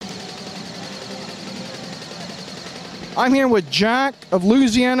I'm here with Jack of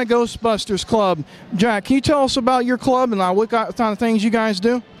Louisiana Ghostbusters Club. Jack, can you tell us about your club and what kind of things you guys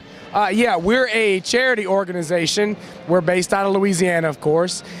do? Yeah, we're a charity organization. We're based out of Louisiana, of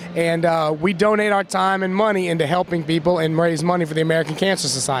course, and we donate our time and money into helping people and raise money for the American Cancer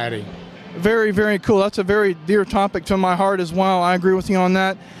Society. Very, very cool. That's a very dear topic to my heart as well. I agree with you on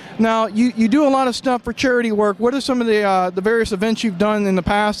that. Now, you do a lot of stuff for charity work. What are some of the various events you've done in the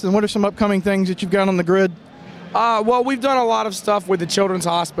past, and what are some upcoming things that you've got on the grid? Well, we've done a lot of stuff with the Children's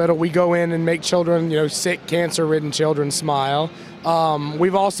Hospital. We go in and make children, sick, cancer-ridden children smile.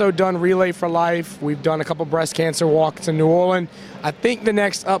 We've also done Relay for Life. We've done a couple breast cancer walks in New Orleans. I think the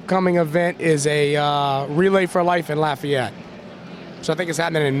next upcoming event is a Relay for Life in Lafayette. So I think it's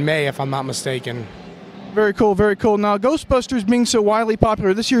happening in May, if I'm not mistaken. Very cool, very cool. Now, Ghostbusters being so widely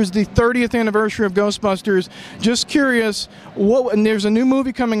popular, this year is the 30th anniversary of Ghostbusters. Just curious, and there's a new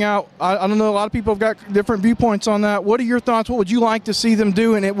movie coming out. I don't know, a lot of people have got different viewpoints on that. What are your thoughts? What would you like to see them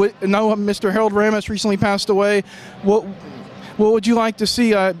do? And I know Mr. Harold Ramis recently passed away. What would you like to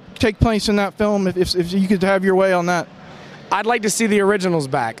see take place in that film if you could have your way on that? I'd like to see the originals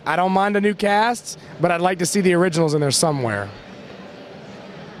back. I don't mind a new cast, but I'd like to see the originals in there somewhere.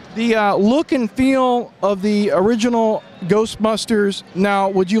 The look and feel of the original Ghostbusters. Now,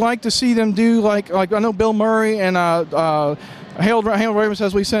 would you like to see them do like I know Bill Murray and Harold Ramis,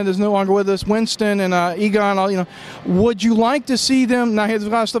 as we said, is no longer with us. Winston and Egon. Would you like to see them? Now, there's a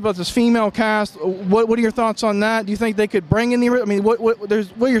lot of stuff about this female cast. What are your thoughts on that? Do you think they could bring in the? I mean, what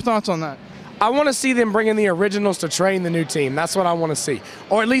are your thoughts on that? I want to see them bring in the originals to train the new team. That's what I want to see.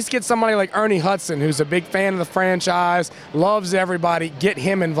 Or at least get somebody like Ernie Hudson, who's a big fan of the franchise, loves everybody, get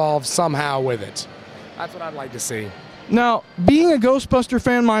him involved somehow with it. That's what I'd like to see. Now, being a Ghostbuster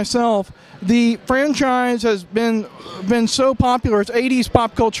fan myself, the franchise has been so popular. It's 80s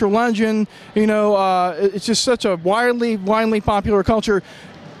pop culture legend. It's just such a widely popular culture.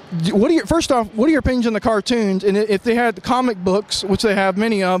 First off, what are your opinions on the cartoons? And if they had the comic books, which they have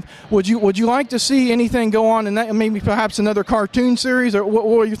many of, would you like to see anything go on in that? Maybe perhaps another cartoon series, or what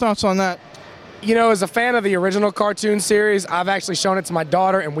are your thoughts on that? As a fan of the original cartoon series, I've actually shown it to my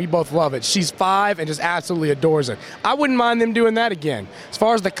daughter, and we both love it. She's 5 and just absolutely adores it. I wouldn't mind them doing that again. As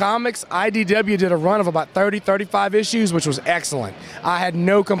far as the comics, IDW did a run of about 35 issues, which was excellent. I had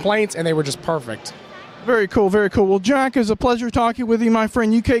no complaints, and they were just perfect. Very cool, very cool. Well, Jack, it's a pleasure talking with you, my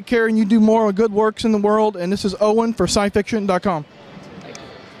friend. You take care, and you do more good works in the world. And this is Owen for SciFiction.com.